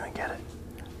couldn't even get it.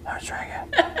 Let's try again.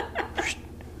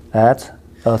 That's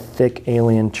a thick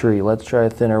alien tree. Let's try a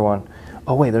thinner one.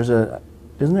 Oh, wait, isn't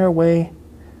there a way?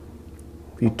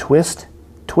 If you twist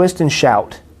and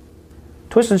shout.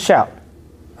 Twist and shout.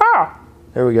 Ah!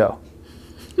 There we go.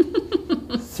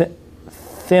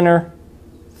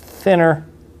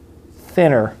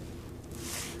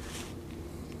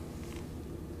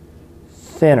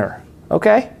 Thinner.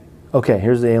 Okay? Okay,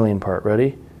 here's the alien part.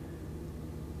 Ready?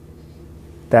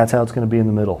 That's how it's going to be in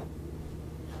the middle.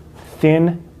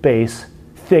 Thin base,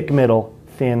 thick middle,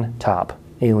 thin top.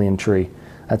 Alien tree.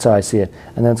 That's how I see it.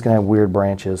 And then it's going to have weird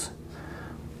branches.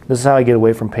 This is how I get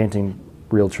away from painting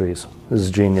real trees. This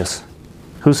is genius.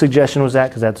 Whose suggestion was that?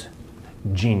 Because that's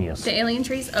genius. The alien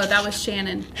trees? Oh, that was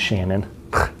Shannon. Shannon.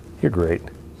 You're great.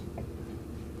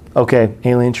 Okay,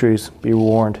 alien trees. Be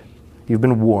warned. You've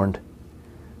been warned.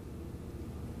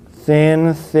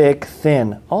 Thin, thick,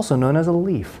 thin. Also known as a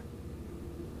leaf.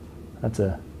 That's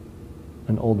an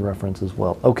old reference as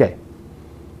well. Okay.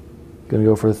 Gonna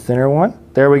go for a thinner one.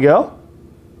 There we go.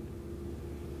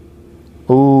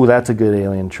 Ooh, that's a good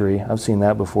alien tree. I've seen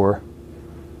that before.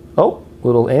 Oh,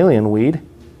 little alien weed.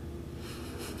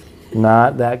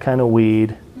 Not that kind of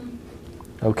weed.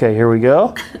 Okay, here we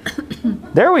go.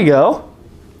 There we go.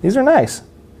 These are nice.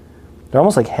 They're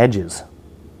almost like hedges.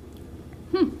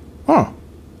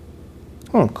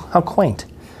 How quaint.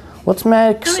 Let's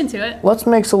mix. I'm into it. Let's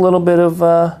mix a little bit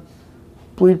of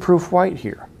bleed-proof white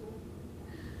here.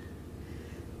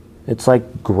 It's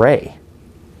like gray.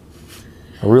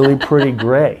 A really pretty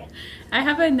gray. I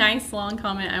have a nice long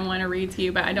comment I want to read to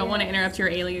you, but I don't want to interrupt your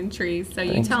alien trees. So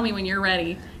you tell me when you're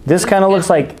ready. This kind of looks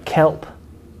like kelp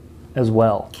as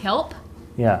well. Kelp?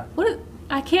 Yeah. What?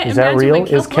 I can't Is that imagine real? what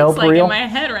kelp Is kelp looks like real? in my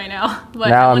head right now. But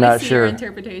Now I I'm want to not see sure. your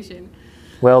interpretation.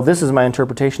 Well, this is my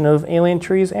interpretation of alien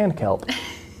trees and kelp.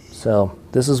 So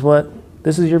this is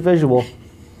your visual.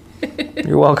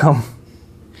 You're welcome.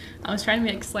 I was trying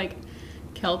to mix like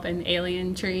kelp and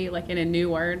alien tree like in a new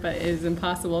word, but it is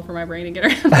impossible for my brain to get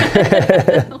around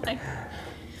that. Like,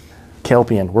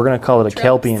 Kelpian. We're going to call it a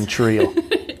Trilps. Kelpian trio.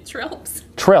 Trilps.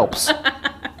 Trelps.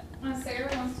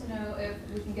 Sarah wants to know if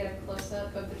we can get a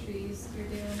close-up of the trees you're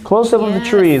doing. Close-up of the Yes.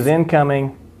 trees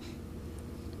incoming.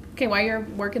 Okay, while you're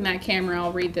working that camera,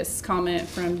 I'll read this comment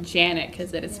from Janet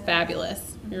because it is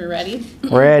fabulous. You ready?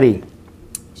 Ready.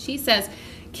 She says,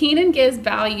 Keenan gives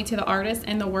value to the artist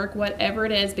and the work, whatever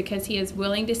it is, because he is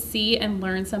willing to see and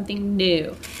learn something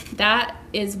new. That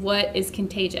is what is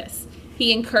contagious.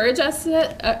 He encourages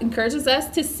us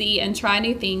to see and try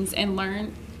new things and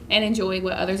learn and enjoy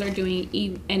what others are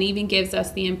doing, and even gives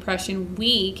us the impression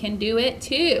we can do it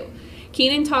too.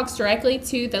 Keenan talks directly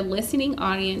to the listening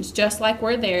audience just like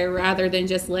we're there, rather than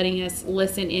just letting us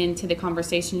listen in to the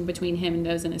conversation between him and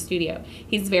those in the studio.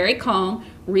 He's very calm,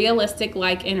 realistic,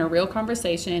 like in a real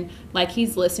conversation, like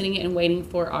he's listening and waiting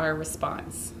for our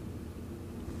response.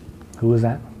 Who was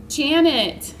that?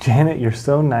 Janet. Janet, you're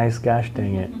so nice. Gosh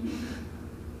dang it.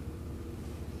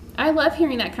 I love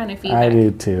hearing that kind of feedback. I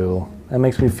do too. That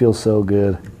makes me feel so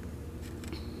good.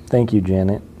 Thank you,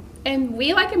 Janet. And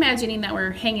we like imagining that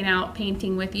we're hanging out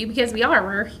painting with you because we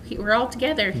are. We're all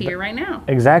together here right now.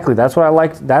 Exactly. That's what I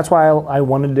liked. That's why I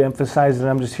wanted to emphasize that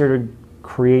I'm just here to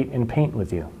create and paint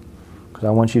with you because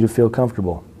I want you to feel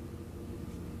comfortable.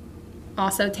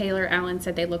 Also, Taylor Allen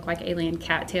said they look like alien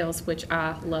cattails, which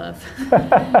I love.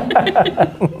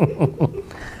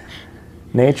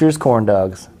 Nature's corn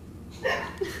dogs.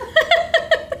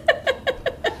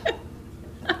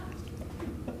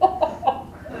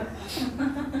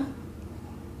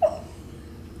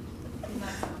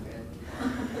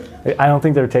 I don't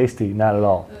think they're tasty, not at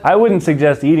all. I wouldn't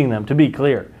suggest eating them, to be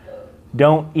clear.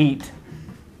 Don't eat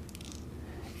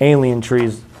alien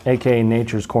trees, aka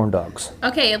nature's corn dogs.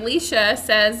 Okay, Alicia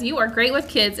says, you are great with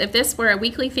kids. If this were a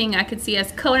weekly thing, I could see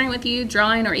us coloring with you,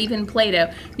 drawing, or even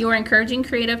Play-Doh. You are encouraging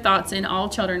creative thoughts in all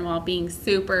children while being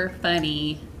super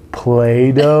funny.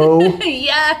 Play-Doh?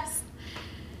 Yes!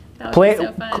 That would be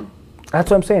so fun. That's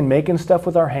what I'm saying, making stuff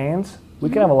with our hands, we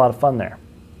can have a lot of fun there.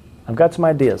 I've got some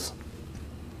ideas.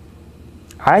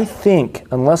 I think,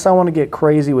 unless I want to get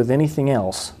crazy with anything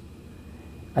else,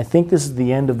 I think this is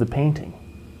the end of the painting.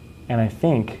 And I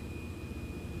think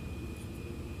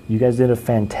you guys did a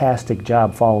fantastic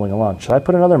job following along. Should I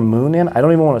put another moon in? I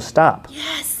don't even want to stop.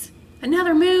 Yes!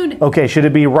 Another moon! Okay, should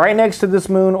it be right next to this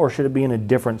moon or should it be in a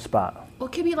different spot? Well,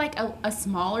 it could be like a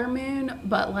smaller moon,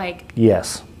 but like,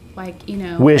 Yes. like you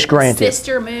know, Wish like granted. a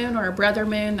sister moon or a brother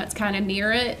moon that's kind of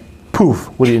near it. Poof,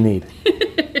 what do you need?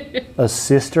 A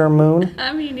sister moon?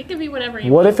 I mean, it could be whatever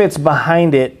you What want. if it's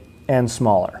behind it and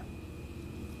smaller?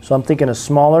 So I'm thinking a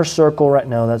smaller circle right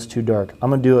now. That's too dark.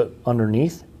 I'm going to do it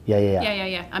underneath.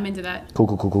 Yeah. I'm into that.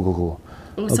 Cool.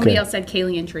 Ooh, somebody else said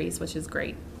Kalian trees, which is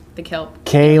great. The kelp.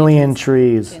 Kalian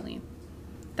trees. Kalian.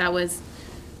 That was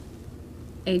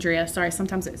Adria. Sorry,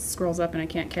 sometimes it scrolls up and I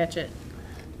can't catch it.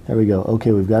 There we go.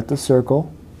 Okay, we've got the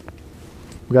circle.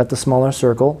 We've got the smaller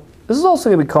circle. This is also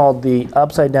going to be called the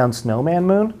upside down snowman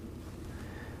moon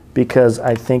because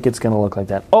I think it's going to look like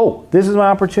that. Oh, this is my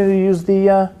opportunity to use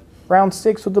the round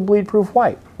 6 with the bleed proof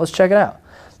white. Let's check it out.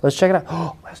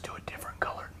 Oh, let's do a different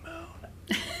colored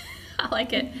moon. I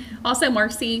like it. Also,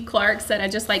 Marcy Clark said, I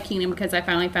just like Keenan because I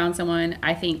finally found someone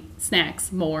I think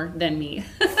snacks more than me.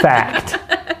 Fact.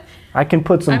 I can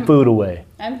put some food away.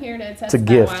 I'm here to a test that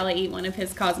gift. while I eat one of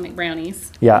his cosmic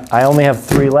brownies. Yeah, I only have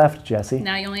 3 left, Jesse.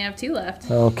 Now you only have 2 left.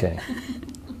 Okay.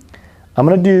 I'm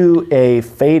going to do a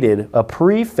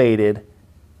pre-faded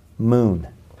moon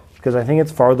because I think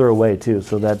it's farther away too,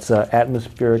 so that's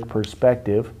atmospheric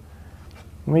perspective.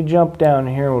 Let me jump down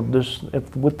here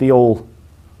with the old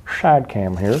side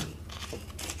cam here.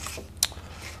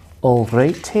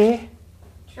 Alrighty.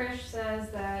 Trish says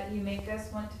that you make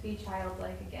us want to be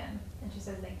childlike again, and she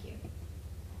says thank you.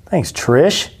 Thanks,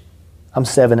 Trish. I'm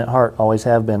 7 at heart, always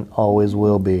have been, always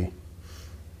will be.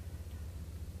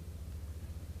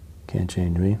 Can't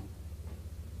change me.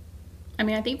 I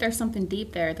mean, I think there's something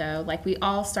deep there, though. Like, we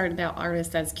all started out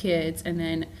artists as kids, and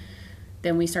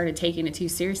then we started taking it too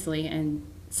seriously, and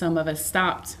some of us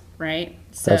stopped, right?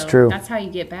 So That's true. That's how you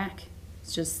get back.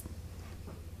 It's just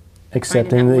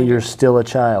Accepting that you're still a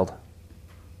child.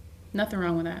 nothing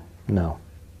wrong with that. No.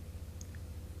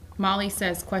 Molly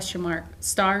says, question mark.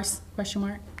 Stars, question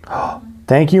mark.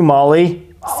 Thank you, Molly.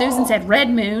 Susan said, red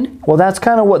moon. Well, that's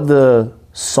kind of what the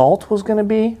salt was going to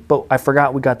be, but I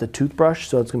forgot we got the toothbrush,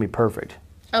 so it's going to be perfect.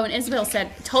 Oh, and Isabel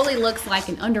said, totally looks like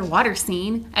an underwater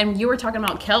scene. And you were talking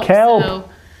about kelp. Kelp. So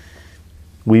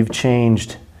We've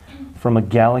changed from a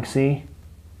galaxy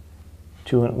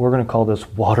to we're going to call this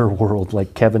Water World,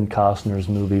 like Kevin Costner's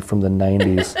movie from the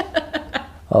 90s.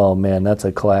 Oh, man, that's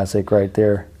a classic right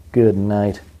there. Good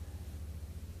night.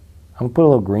 I'm going to put a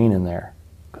little green in there,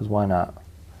 because why not?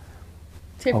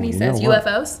 Tiffany you says, know what?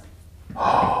 UFOs.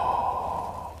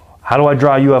 How do I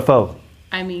draw a UFO?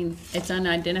 I mean, it's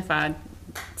unidentified,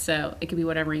 so it could be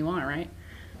whatever you want, right?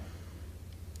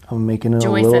 I'm making it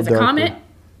Joy a little says, darker. a comet.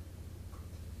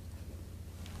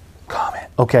 Comet.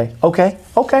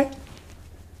 Okay.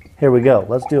 Here we go.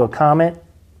 Let's do a comet,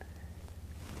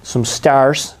 some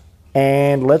stars,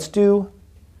 and let's do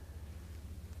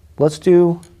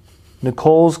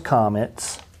Nicole's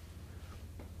comets.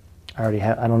 I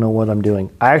don't know what I'm doing.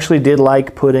 I actually did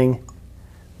like putting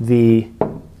the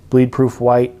bleed proof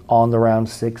white on the round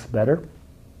 6 better.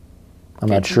 I'm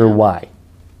not sure why.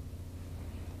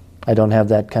 I don't have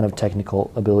that kind of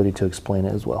technical ability to explain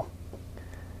it as well.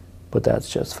 But that's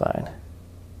just fine.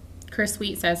 Chris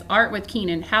Sweet says, art with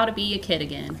Keenan, how to be a kid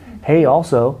again. Hey,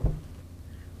 also,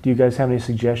 Do you guys have any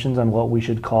suggestions on what we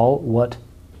should call what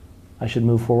I should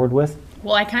move forward with?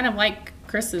 Well, I kind of like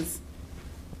Chris's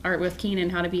art with Keenan,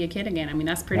 How to Be a Kid Again. I mean,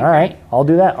 that's pretty All right, great. I'll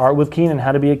do that. Art with Keenan,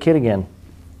 How to Be a Kid Again.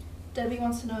 Debbie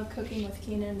wants to know if cooking with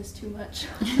Keenan is too much.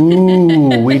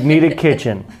 Ooh, we'd need a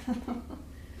kitchen.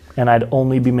 And I'd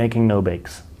only be making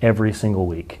no-bakes every single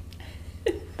week.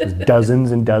 There's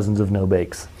dozens and dozens of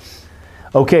no-bakes.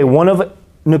 Okay, one of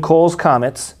Nicole's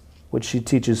comments, which she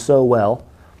teaches so well,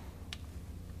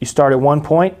 you start at one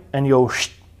point and you go, shh.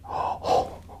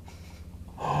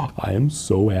 I am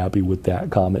so happy with that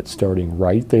comment starting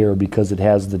right there because it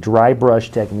has the dry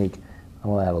brush technique. I'm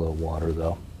going to add a little water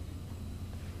though.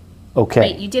 Okay.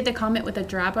 Wait, you did the comment with a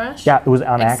dry brush? Yeah, it was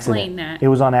on accident. Explain that. It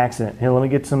was on accident. Here, let me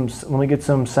get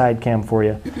some side cam for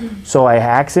you. So I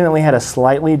accidentally had a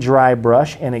slightly dry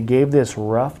brush and it gave this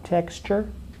rough texture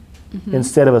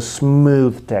instead of a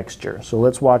smooth texture. So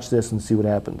let's watch this and see what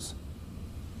happens.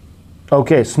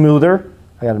 Okay, smoother.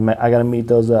 I gotta meet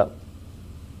those up.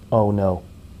 Oh no.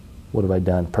 What have I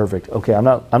done? Perfect. Okay, I'm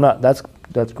not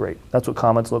that's great. That's what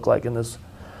comments look like in this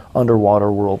underwater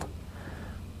world.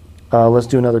 Let's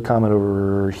do another comment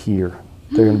over here.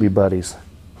 They're going to be buddies.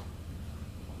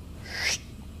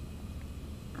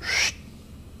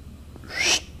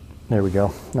 There we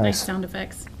go. Nice sound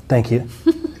effects. Thank you.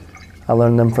 I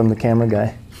learned them from the camera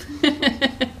guy.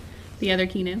 The other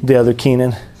Keenan. The other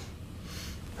Keenan,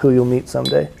 who you'll meet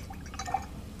someday.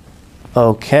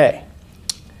 Okay.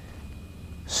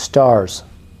 Stars.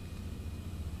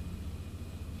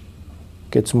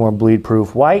 Get some more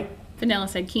bleed-proof white. Vanilla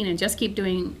said, Keenan, just keep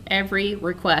doing every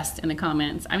request in the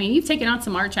comments. I mean, you've taken on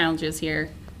some art challenges here.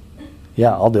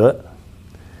 Yeah, I'll do it.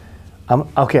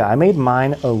 Okay, I made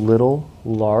mine a little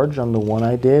large on the one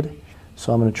I did,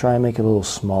 so I'm going to try and make it a little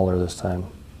smaller this time.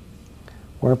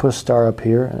 We're going to put a star up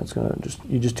here, and it's going to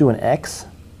you just do an X.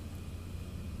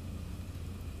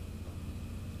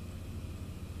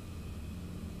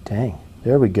 Dang,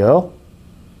 there we go.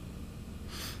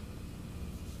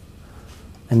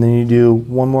 And then you do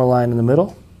one more line in the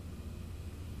middle.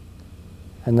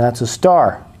 And that's a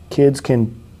star. Kids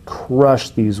can crush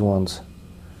these ones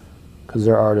because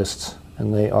they're artists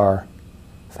and they are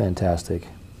fantastic.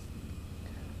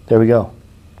 There we go.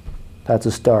 That's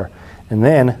a star. And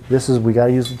then this is, we got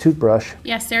to use the toothbrush.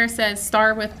 Yeah, Sarah says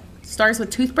stars with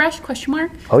toothbrush, question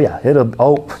mark. Oh yeah,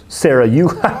 oh, Sarah, you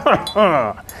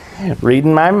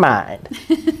reading my mind.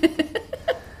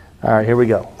 All right, here we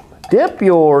go. Dip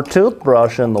your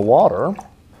toothbrush in the water.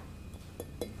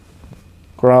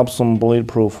 Grab some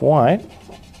bleed-proof white.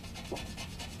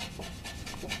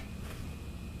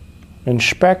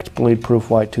 Inspect bleed-proof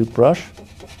white toothbrush.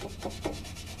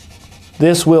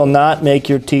 This will not make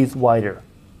your teeth whiter.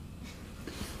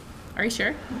 Are you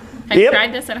sure? Have you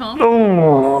tried this at home?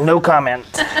 Oh, no comment.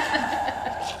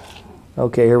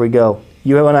 Okay, here we go.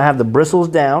 You want to have the bristles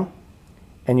down,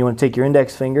 and you want to take your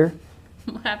index finger.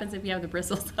 What happens if you have the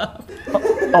bristles up?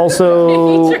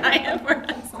 Also, Try it for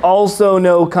us. also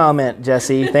no comment,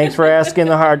 Jesse. Thanks for asking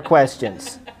the hard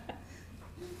questions.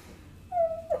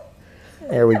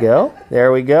 There we go.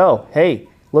 There we go. Hey,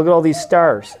 look at all these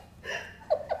stars.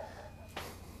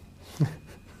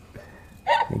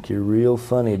 Think you're real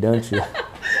funny, don't you?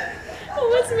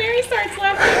 Once Mary starts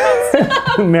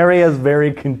laughing. Mary has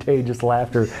very contagious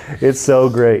laughter. It's so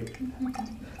great.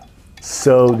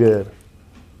 So good.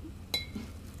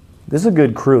 This is a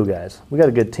good crew, guys. We got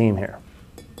a good team here.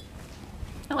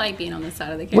 I like being on this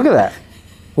side of the camera. Look at that.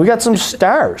 We got some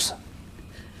stars.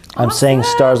 I'm saying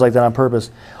stars like that on purpose.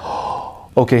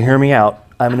 Okay, hear me out.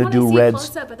 I'm going to do red.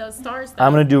 Close-up of those stars, though.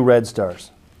 I'm going to do red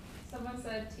stars. Someone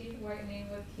said teeth whitening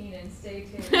with Keenan. Stay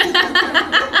tuned.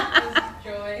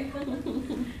 Joy.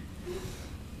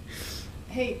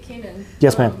 Hey, Keenan.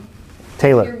 Yes, ma'am. Hear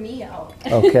Taylor. me out.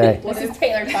 Okay. This is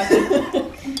Taylor talking.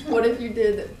 What if you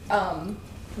did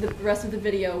the rest of the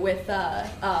video with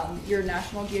your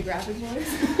National Geographic voice?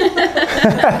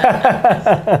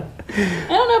 I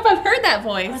don't know if I've heard that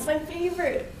voice. That's my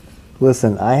favorite.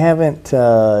 Listen, I haven't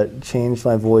changed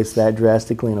my voice that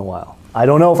drastically in a while. I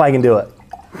don't know if I can do it.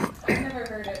 I've never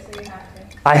heard it, so you have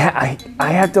to.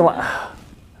 I have to.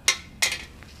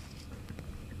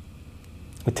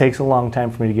 It takes a long time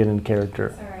for me to get into character.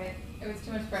 It's alright. It was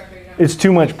too much pressure. You don't It's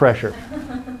too much pressure.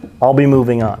 I'll be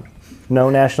moving on. No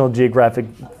National Geographic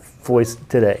voice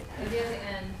today. Maybe at the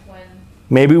end when.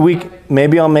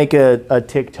 Maybe I'll make a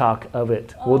TikTok of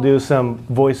it. We'll do some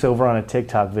voiceover on a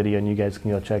TikTok video and you guys can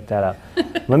go check that out.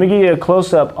 Let me give you a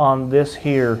close-up on this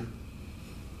here.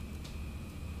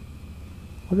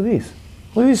 Look at these.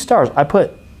 Look at these stars. I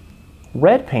put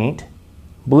red paint,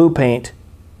 blue paint,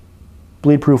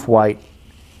 bleed-proof white,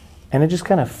 And it just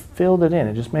kind of filled it in.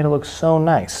 It just made it look so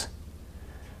nice.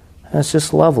 And it's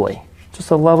just lovely.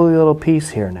 Just a lovely little piece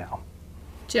here now.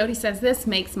 Jody says, this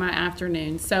makes my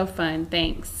afternoon so fun.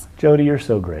 Thanks. Jody, you're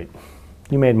so great.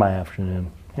 You made my afternoon.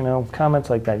 You know, comments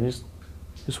like that just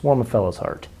warm a fellow's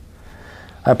heart.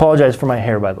 I apologize for my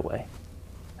hair, by the way.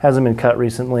 Hasn't been cut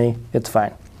recently. It's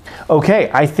fine.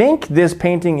 Okay, I think this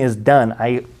painting is done.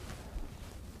 Let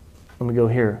me go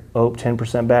here. Oh,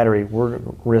 10% battery. We're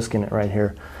risking it right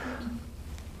here.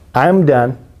 I'm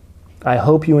done. I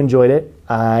hope you enjoyed it.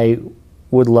 I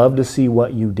would love to see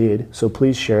what you did, so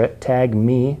please share it. Tag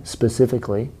me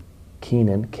specifically,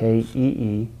 Keenan,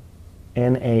 K-E-E-N-A-N.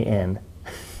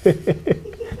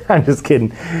 I'm just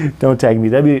kidding. Don't tag me.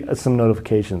 That'd be some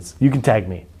notifications. You can tag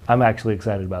me. I'm actually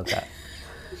excited about that.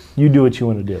 You do what you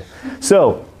want to do.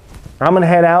 So I'm going to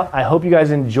head out. I hope you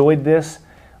guys enjoyed this.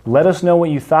 Let us know what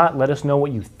you thought. Let us know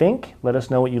what you think. Let us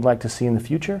know what you'd like to see in the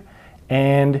future.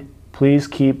 And please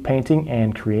keep painting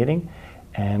and creating.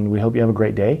 And we hope you have a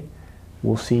great day.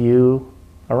 We'll see you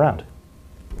around.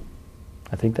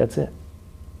 I think that's it.